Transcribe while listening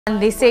And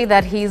they say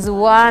that he's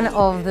one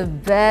of the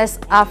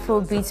best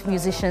Afrobeat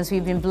musicians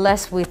we've been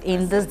blessed with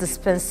in this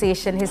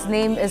dispensation. His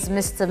name is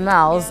Mr.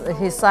 Myles.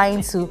 He's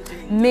signed to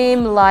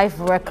Mame Life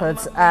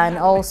Records, and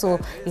also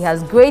he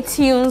has great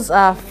tunes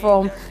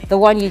from the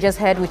one you just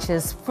heard, which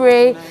is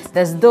Pray.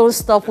 There's Don't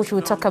Stop, which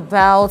we'll talk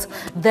about.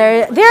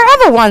 There are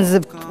other ones,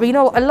 you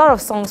know, a lot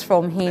of songs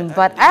from him,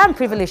 but I am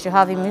privileged to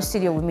have him in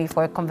studio with me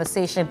for a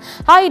conversation.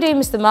 How are you doing,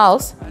 Mr.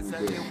 Myles?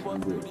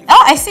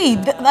 Oh, I see.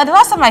 The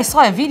last time I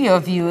saw a video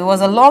of you, it was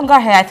a longer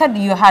hair. I thought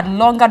you had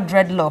longer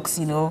dreadlocks,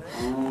 you know.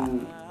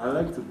 I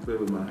like to play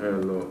with my hair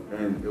a lot,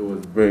 and it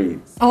was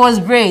braids. It was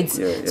braids.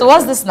 Yeah, so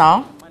what's this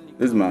now?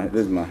 This is my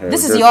hair.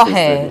 This is your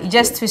hair. You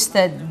just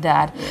twisted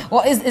that. Yeah.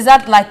 Well, is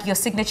that like your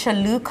signature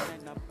look?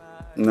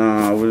 No,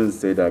 I wouldn't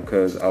say that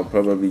because I'll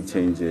probably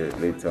change it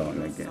later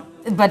on again.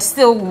 But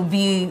still will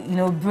be, you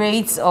know,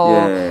 braids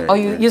or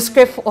you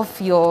scrape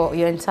off your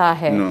entire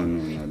hair?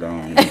 No, that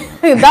one.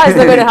 That is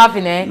not going to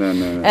happen, eh? No.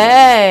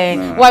 Hey,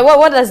 no. Why?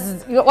 What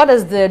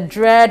does the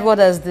dread, what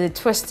does the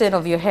twisting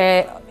of your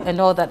hair and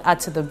all that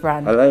add to the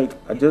brand? I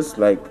just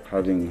like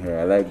having hair.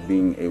 I like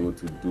being able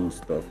to do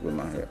stuff with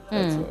my hair.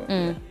 That's all.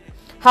 Yeah.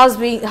 How's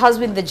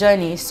been the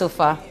journey so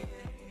far?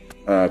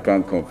 I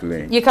can't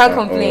complain. You can't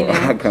complain.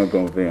 I can't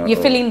complain.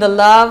 You're feeling the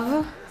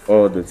love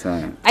all the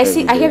time. I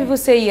hear people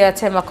say you're a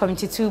Tema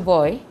Community 2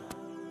 boy.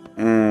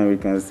 We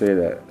can say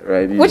that,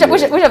 right? Which of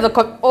the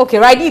okay,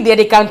 right there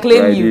they can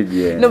claim right you.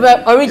 Yeah. No,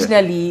 but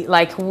originally,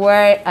 like,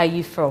 where are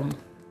you from?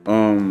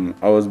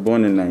 I was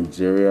born in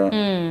Nigeria,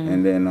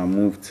 and then I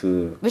moved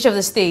to. Which of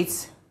the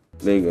states?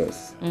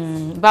 Lagos.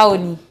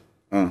 Baoni.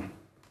 You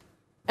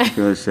want to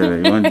disgrace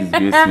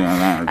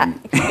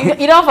me?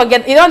 You don't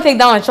forget. You don't take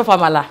down and chop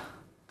amala.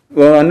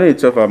 Well, I know you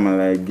chop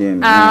amala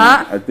again.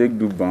 I take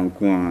do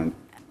banku and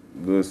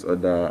those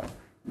other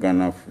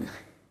Ghana food.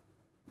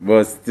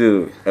 But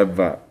still,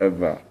 Eba.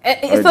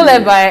 It's still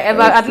Eba.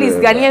 At least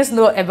Ghanaians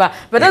know Eba.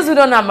 But those who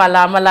don't know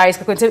Amala is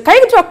going. Can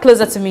you draw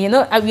closer to me? You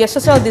know, we are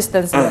social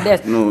distance.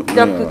 No.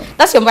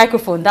 That's your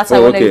microphone. That's why I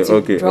wanted you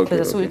to draw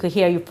closer so we could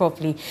hear you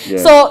properly. Yeah.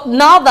 So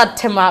now that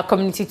Tema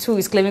Community 2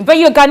 is claiming, but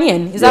you're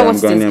Ghanaian. Is that what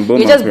it is?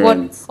 You just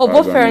parents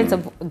both parents are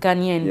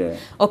Ghanaian. Yeah.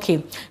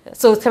 Okay.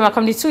 So Tema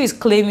Community 2 is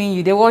claiming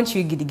you. They want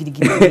you. Giddy.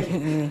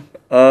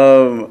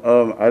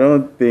 I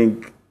don't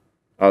think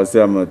I'll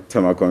say I'm a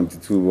Tema Community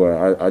 2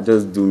 boy. I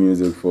just do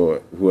music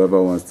for whoever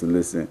wants to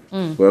listen.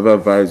 Whoever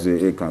vibes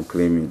with it can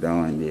claim me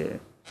down there.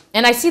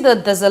 And I see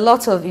that there's a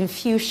lot of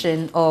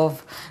infusion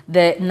of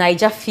the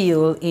Niger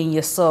feel in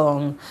your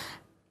song.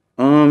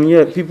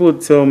 Yeah, people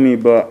tell me,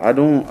 but I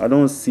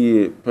don't see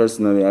it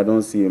personally. I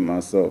don't see it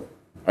myself.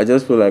 I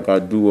just feel like I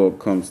do what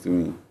comes to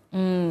me.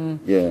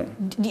 Yeah.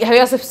 Have you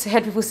also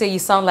heard people say you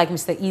sound like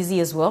Mr. Easy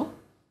as well?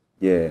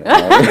 Yeah.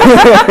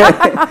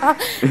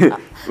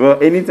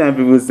 Well, anytime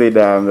people say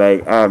that, I'm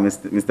like,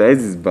 Mr.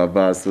 Easy is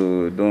Baba,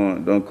 so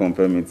don't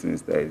compare me to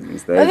Mr. Easy.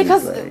 Mr. Easy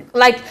because is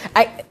like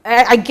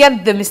I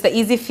get the Mr.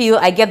 Easy feel,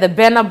 I get the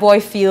Burna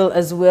Boy feel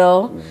as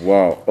well.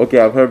 Wow.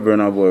 Okay, I've heard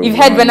Burna Boy. You've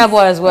heard Burna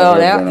Boy as well,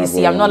 yeah? You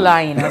see, I'm not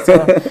lying at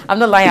all. I'm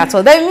not lying at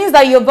all. That means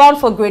that you're bound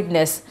for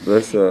greatness.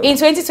 Yes, sir. In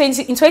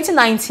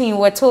 2019,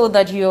 we're told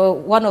that you're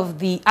one of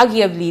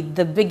arguably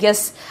the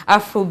biggest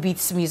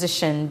Afrobeats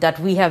musician that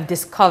we have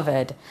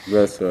discovered.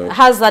 Yes, sir.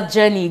 How's that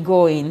journey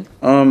going?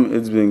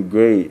 It's been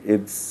great.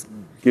 It's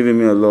given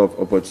me a lot of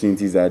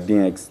opportunities I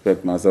didn't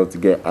expect myself to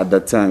get at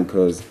that time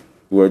because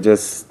we were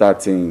just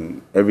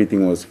starting.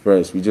 Everything was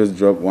fresh. We just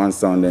dropped one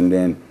sound and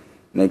then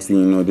next thing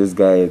you know, this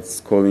guy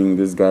is calling,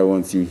 this guy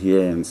wants you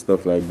here and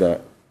stuff like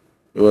that.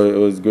 It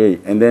was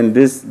great. And then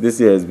this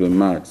year has been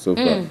mad so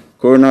far.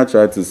 Corona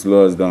tried to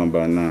slow us down,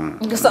 but nah.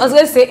 So I was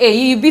going to say, hey,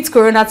 you beat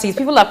Corona teeth.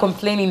 People are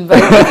complaining, but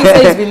if you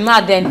say it's been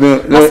mad, then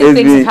massive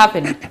things have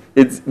happened.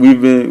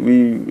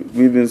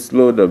 We've been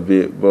slowed a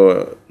bit,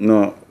 but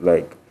not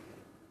like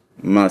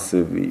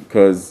massively,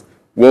 because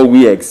what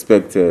we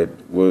expected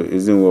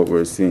isn't what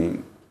we're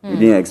seeing. We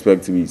didn't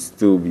expect to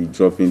still be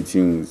dropping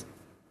tunes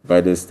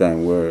by this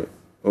time. Where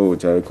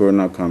Charlie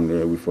Corona come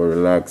there, we for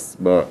relax,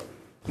 but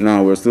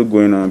now we're still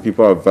going on.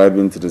 People are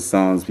vibing to the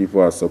sounds.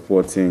 People are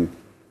supporting.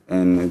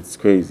 And it's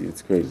crazy.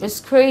 It's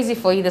crazy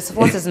for you. The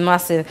support is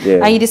massive.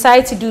 Yeah. And you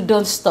decided to do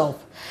Don't Stop.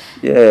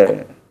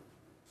 Yeah.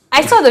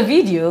 I saw the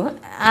video,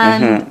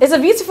 and it's a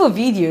beautiful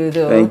video,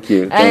 though. Thank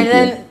you.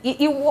 And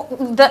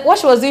then what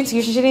she was doing to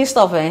you, she didn't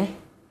stop, eh?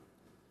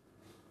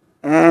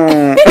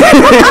 Like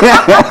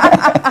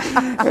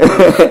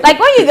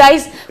when you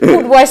guys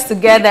put words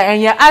together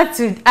and you're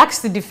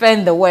asked to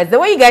defend the words, the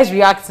way you guys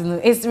react to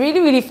it, it's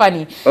really, really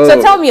funny.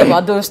 So tell me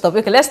about Don't Stop.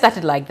 Okay, let's start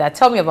it like that.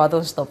 Tell me about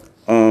Don't Stop.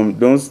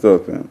 Don't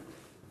Stop.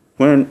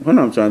 When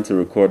I'm trying to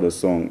record a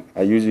song,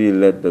 I usually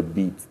let the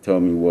beat tell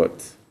me what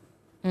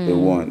it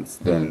wants.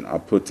 Then I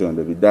put it on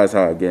the beat. That's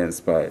how I get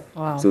inspired.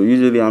 Wow. So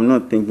usually I'm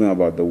not thinking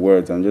about the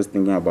words. I'm just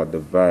thinking about the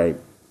vibe.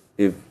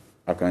 If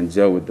I can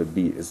gel with the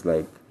beat, it's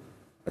like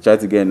I try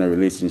to get in a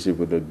relationship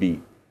with the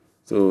beat.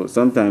 So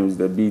sometimes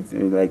the beat,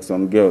 like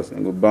some girls,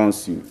 and go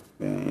bounce you,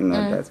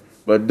 that.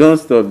 But Don't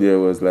Stop there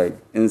was like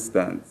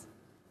instant.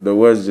 The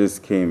words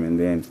just came, and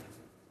then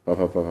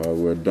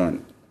we're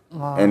done.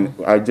 Wow. And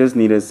I just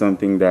needed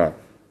something that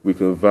we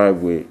could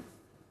vibe with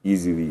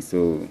easily.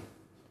 So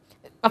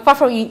Apart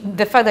from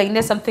the fact that you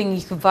need something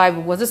you could vibe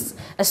with, was this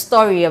a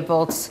story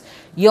about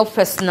your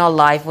personal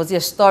life? Was it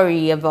a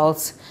story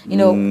about, you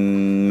know?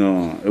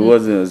 No, it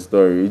wasn't a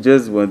story. We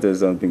just wanted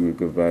something we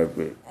could vibe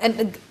with.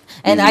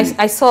 And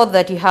I saw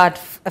that you had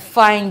a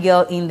fine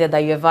girl in there that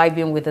you're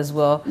vibing with as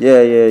well. Yeah.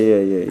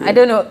 I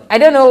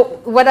don't know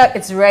whether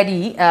it's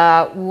ready.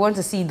 We want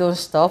to see those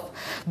stuff.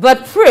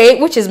 But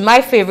Pray, which is my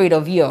favorite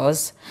of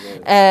yours,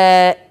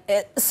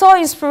 so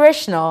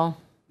inspirational.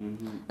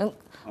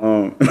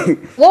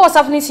 What was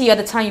happening to you at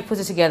the time you put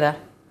it together?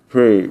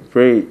 Pray.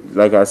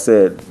 Like I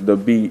said, the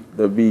beat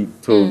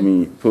told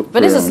me. But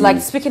this is like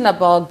speaking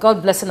about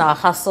God blessing our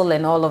hustle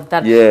and all of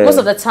that. Yeah. Most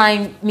of the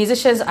time,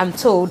 musicians, I'm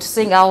told,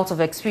 sing out of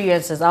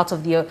experiences, out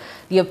of their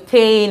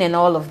pain and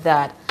all of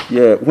that.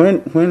 Yeah,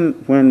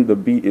 when the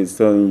beat is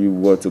telling you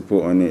what to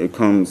put on it, it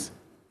comes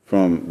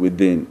from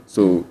within.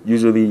 So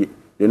usually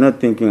you're not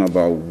thinking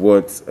about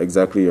what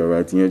exactly you're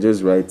writing. You're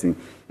just writing.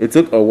 It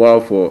took a while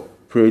for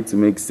Pray to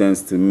make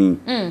sense to me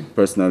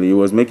personally. It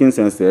was making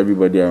sense to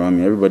everybody around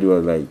me. Everybody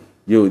was like,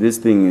 yo, this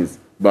thing is,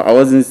 but I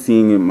wasn't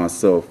seeing it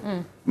myself.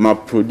 My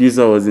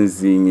producer wasn't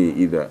seeing it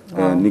either.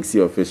 Nixie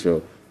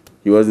Official,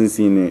 he wasn't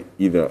seeing it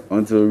either.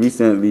 Until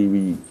recently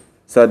we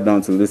sat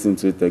down to listen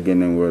to it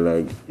again and we're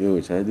like, yo,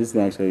 this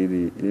thing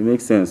actually, it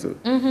makes sense.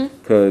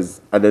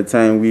 Because at the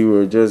time we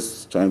were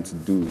just trying to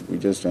do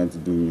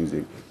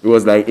music. It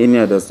was like any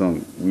other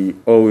song. We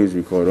always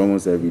record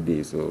almost every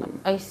day. So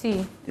I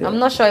see. Yeah. I'm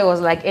not sure it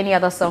was like any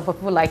other song for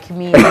people like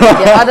me. There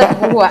are other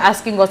people who are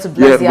asking God to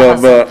bless their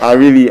hustle. But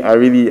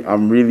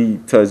I'm really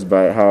touched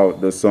by how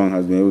the song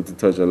has been able to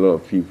touch a lot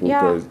of people.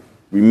 Because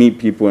we meet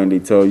people and they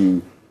tell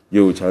you,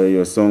 yo, Charlie,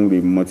 your song, they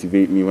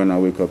motivate me when I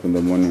wake up in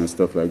the morning and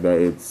stuff like that.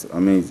 It's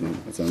amazing.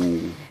 It's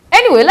amazing.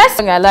 Anyway, last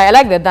song I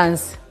like the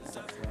dance.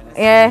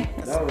 Yeah.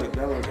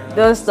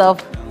 Those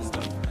stuff.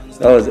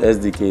 That was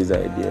SDK's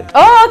idea.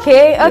 Oh,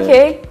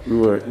 okay. We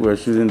were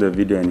shooting the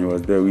video and he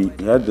was there. We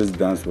had this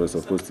dance we were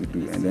supposed to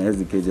do, and then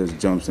SDK just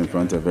jumps in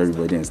front of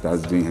everybody and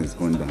starts doing his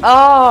own dance.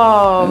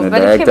 Oh, and the but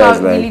director it came out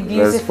is like, really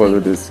beautifully. let's follow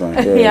this one.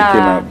 Yeah, yeah. It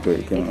came out great.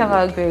 It came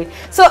out great.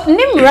 So,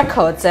 Nim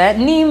Records,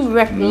 Nim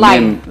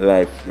Life. Nim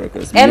Life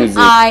Records. Music is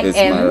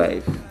my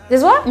life.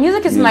 This what?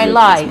 Music is my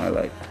life. Is my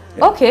life.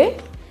 Yeah. Okay.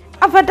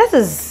 But that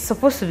is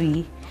supposed to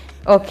be.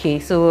 Okay,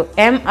 so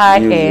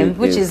MIM,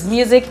 which is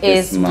music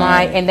is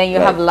my, and then you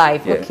have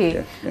life. Yeah,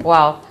 okay, yeah.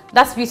 Wow,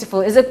 that's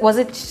beautiful. Was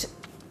it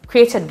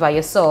created by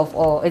yourself,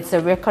 or it's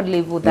a record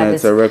label that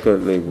it's a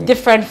record label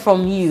different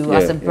from you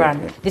as a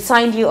brand? Yeah. They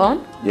signed you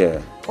on?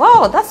 Yeah.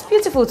 Wow, that's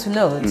beautiful to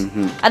note.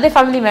 Are they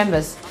family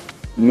members?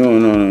 No.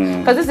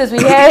 Because this is, we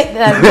hear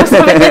most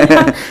of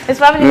it, it's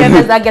family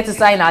members that get to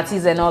sign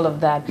artists and all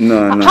of that.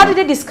 No. How did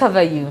they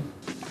discover you?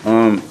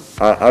 I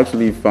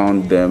actually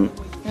found them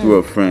through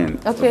a friend.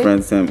 Okay. A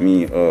friend sent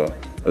me a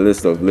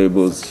list of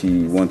labels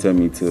she wanted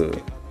me to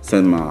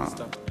send my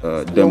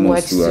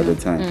demos to at the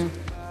time.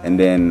 And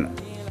then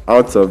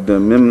out of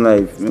them, Mim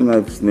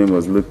Life's name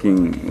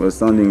was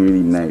sounding really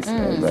nice.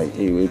 I was like,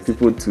 hey, wait,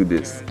 people do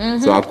this.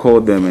 So I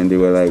called them and they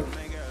were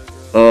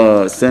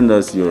like, send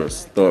us your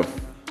stuff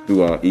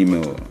through our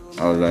email.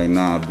 I was like,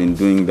 nah, I've been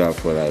doing that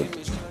for like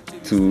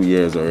 2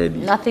 years already.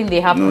 Nothing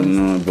they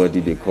happen. Nobody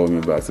they called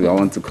me back. So I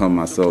want to come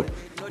myself.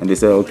 And they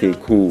said, okay,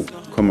 cool,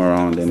 come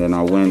around. And then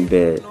I went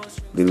there.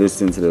 They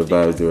listened to the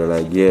vibes. They were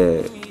like,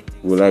 yeah,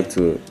 we'd like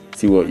to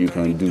see what you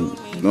can do.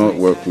 Not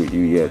work with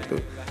you yet,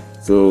 though.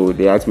 So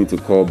they asked me to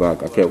call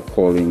back. I kept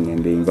calling,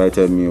 and they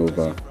invited me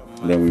over.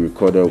 And then we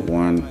recorded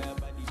 1,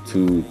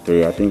 2,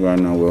 3. I think right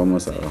now we're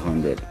almost at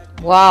 100.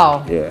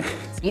 Wow. Yeah.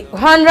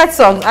 100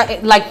 songs,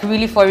 like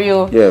really for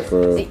real? Yeah,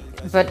 for real.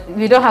 But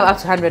we don't have up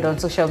to 100 on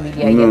social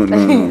media yet.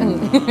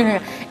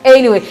 No.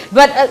 Anyway,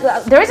 but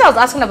the reason I was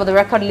asking about the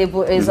record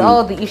label is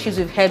all the issues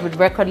we've had with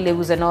record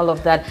labels and all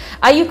of that.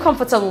 Are you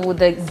comfortable with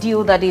the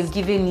deal that they've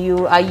given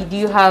you? Are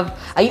you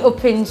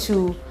open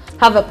to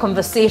have a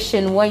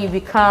conversation when you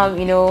become,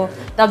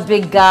 that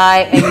big guy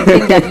and you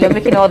think that you're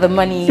making all the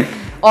money,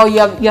 or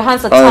your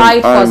hands are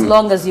tied for as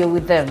long as you're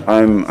with them?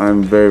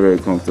 I'm very, very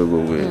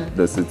comfortable with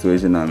the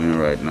situation I'm in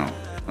right now.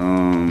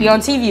 You're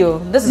on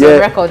TV, this is a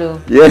record,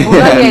 Yeah. We'll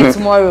not hear it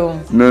tomorrow.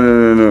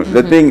 No.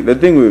 The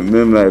thing with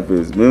Mim Life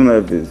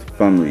is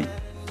family.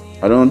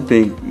 I don't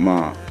think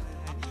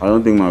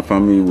my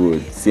family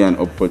would see an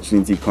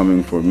opportunity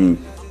coming for me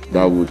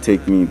that would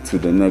take me to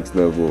the next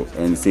level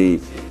and say,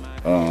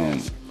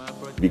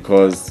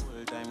 because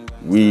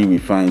we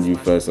find you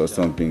first or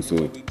something,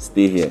 so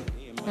stay here.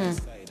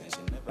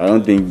 I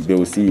don't think they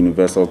will see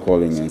Universal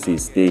calling and say,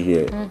 stay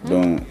here.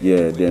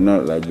 They're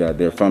not like that.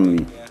 They're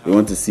family. They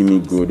want to see me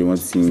grow. They want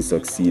to see me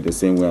succeed the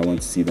same way I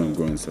want to see them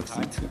grow and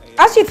succeed too.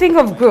 As you think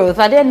of growth,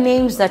 are there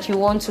names that you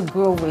want to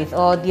grow with, or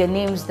are there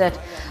names that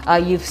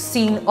you've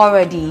seen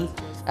already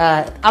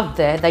up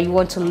there that you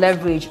want to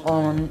leverage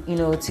on,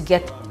 to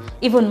get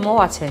even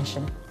more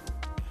attention?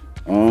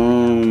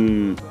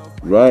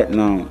 Right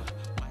now,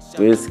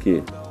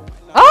 Kid.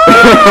 Oh,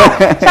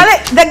 Oh, Charlie,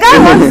 the guy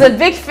wants a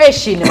big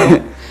fish, you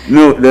know.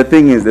 No, the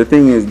thing is,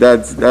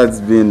 that's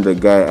been the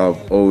guy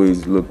I've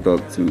always looked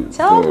up to.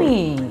 Tell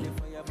me.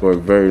 For a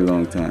very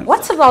long time.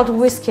 What about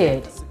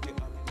Wizkid?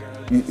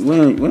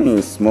 When you're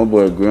a small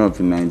boy growing up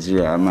in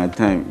Nigeria, at my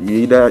time,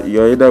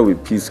 you're either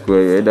with P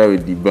Square, you're either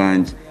with the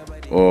band,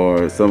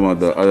 or some of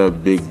the other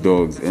big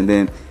dogs. And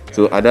then,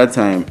 so at that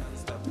time,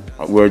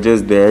 we're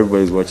just there,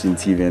 everybody's watching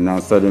TV, and now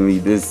suddenly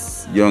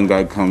this young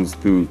guy comes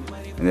through,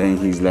 and then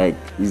he's like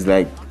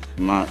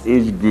my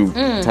age group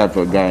type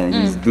of guy, and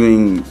he's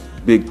doing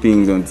big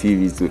things on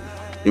TV. So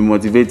it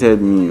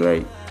motivated me,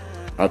 like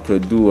I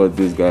could do what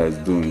this guy is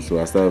doing. So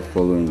I started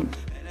following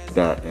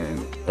that,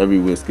 and every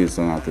Wizkid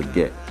song I could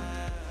get.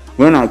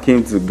 When I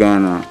came to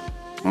Ghana,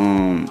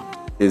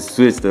 it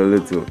switched a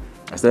little.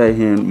 I started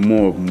hearing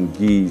more of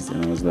Mugiz,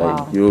 and I was like,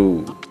 wow.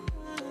 yo,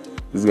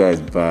 this guy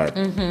is bad.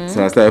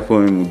 So I started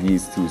following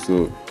Mugiz too.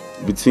 So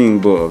between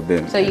both of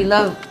them. So you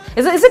love,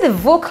 is it the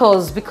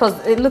vocals? Because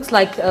it looks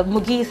like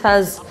Mugiz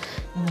has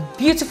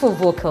beautiful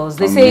vocals.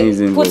 They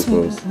Amazing say put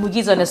vocals.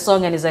 Mugiz on a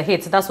song and it's a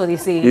hit. That's what they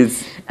say.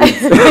 It's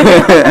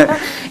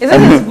Is it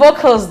his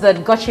vocals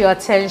that got your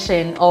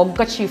attention or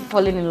got you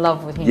falling in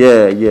love with him?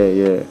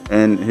 yeah.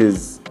 And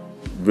his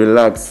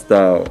relaxed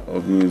style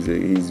of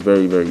music, he's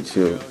very, very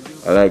chill.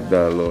 I like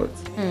that a lot.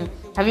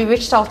 Have you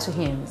reached out to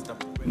him?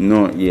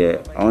 Not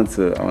yet. I want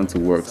to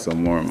work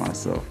some more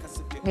myself.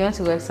 You want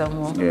to work some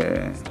more?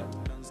 Yeah.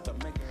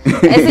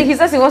 He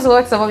says he wants to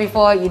work some more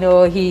before, you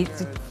know, he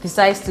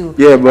decides to.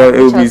 Yeah, but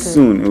it'll be to...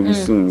 soon. It'll be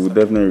soon. We'll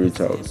definitely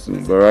reach out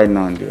soon. But right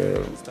now,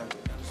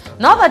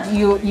 now that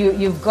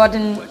you've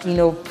gotten, you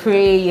know,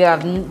 Pray, you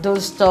have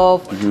Don't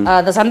Stop.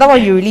 There's another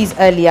one you released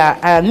earlier,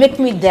 Make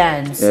Me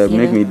Dance. Yeah,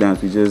 Make Me Dance.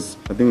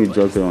 I think we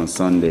dropped it on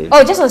Sunday.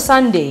 Oh, just on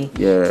Sunday.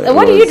 Yeah.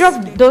 When did you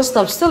drop Don't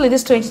Stop? Still in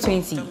this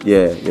 2020.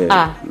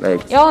 Yeah.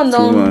 Like y'all 2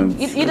 know, months.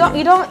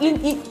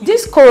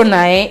 this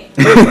Corona,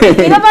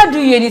 you never do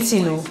you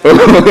anything, no.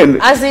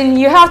 As in,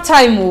 you have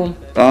time,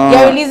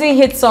 you're releasing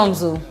hit songs,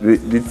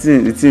 The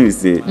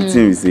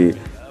thing we say,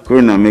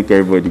 Corona make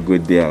everybody go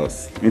their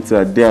house. Me too,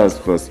 at their house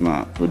first,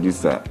 my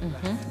producer.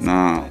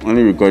 Now,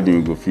 only recording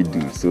we go fit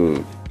do.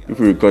 So if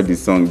we record the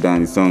song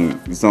down, the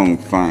song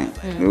fine.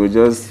 They will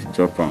just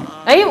drop them.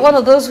 Are you one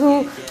of those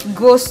who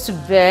goes to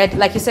bed,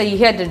 like you said, you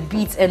hear the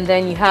beats and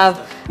then you have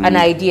an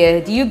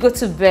idea? Do you go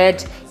to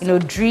bed, you know,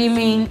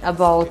 dreaming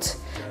about,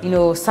 you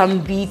know,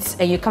 some beats,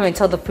 and you come and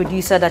tell the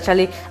producer that,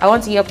 Charlie, I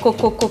want to hear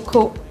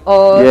co,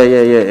 or... Yeah.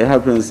 It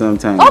happens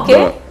sometimes.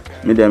 Okay.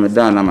 But me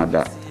down, I'm at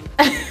that.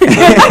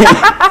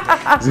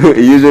 So it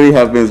usually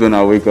happens when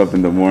I wake up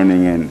in the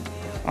morning and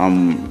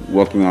I'm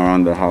walking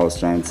around the house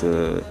trying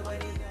to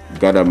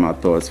gather my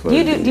thoughts for do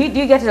you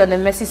get it on the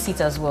messy seat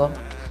as well?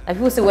 Like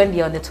people say when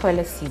they're on the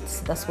toilet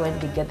seats, that's when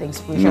they get the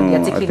inspiration. No,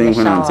 You're taking I think a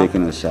when shower. I'm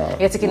taking a shower.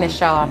 You're taking a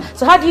shower.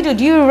 So how do you do?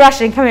 Do you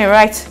rush and come and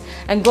write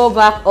and go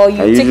back, or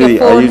you take your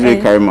phone? I usually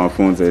carry my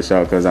phone to the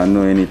shower because I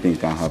know anything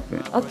can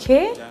happen.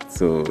 Okay.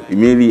 So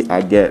immediately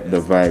I get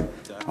the vibe,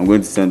 I'm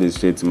going to send it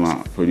straight to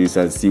my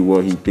producer to see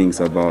what he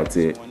thinks about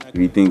it. If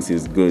he thinks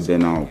it's good,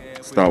 then I'll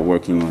start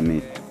working on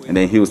it, and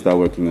then he'll start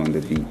working on the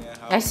beat.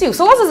 I see.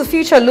 So what does the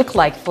future look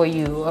like for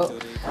you?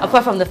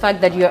 Apart from the fact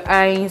that you're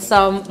eyeing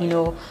some, you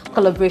know,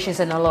 collaborations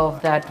and all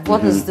of that,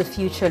 what does the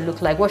future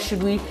look like? What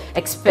should we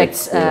expect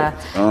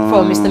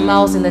from Mr.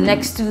 Myles in the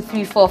next 2,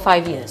 3, 4,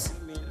 5 years?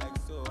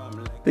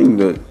 I think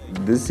that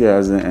this year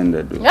hasn't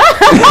ended though.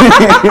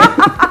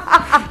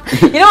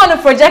 You don't want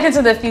to project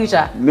into the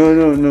future?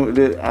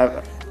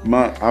 No.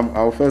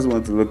 I'll first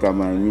want to look at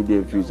my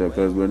immediate future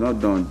because we're not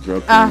done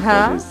dropping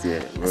for this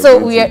year. So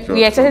we are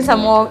expecting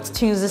some more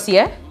tunes this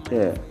year?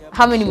 Yeah.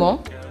 How many more?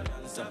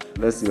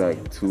 Let's see,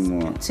 like 2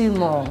 more. 2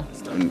 more.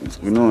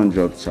 We don't want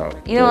to drop chow.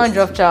 You don't want to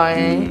drop chow,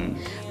 eh?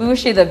 We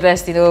wish you the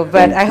best, you know,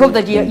 but I hope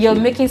that you're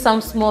making some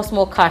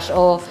small cash,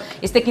 or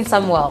it's taking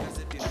some well.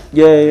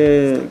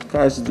 Yeah.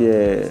 Cash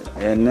there,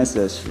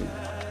 necessary.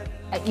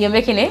 You're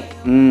making it?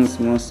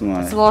 Small.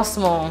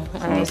 Small.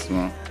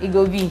 It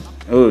go be.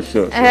 Oh,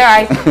 sure. All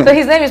right. So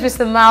his name is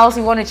Mr. Myles.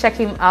 You want to check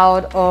him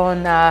out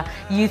on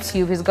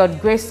YouTube. He's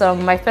got great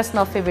song. My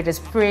personal favorite is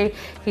Pray.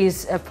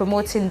 He's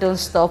promoting Don't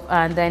Stop,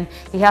 and then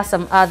he has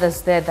some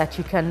others there that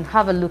you can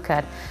have a look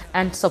at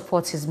and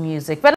support his music. But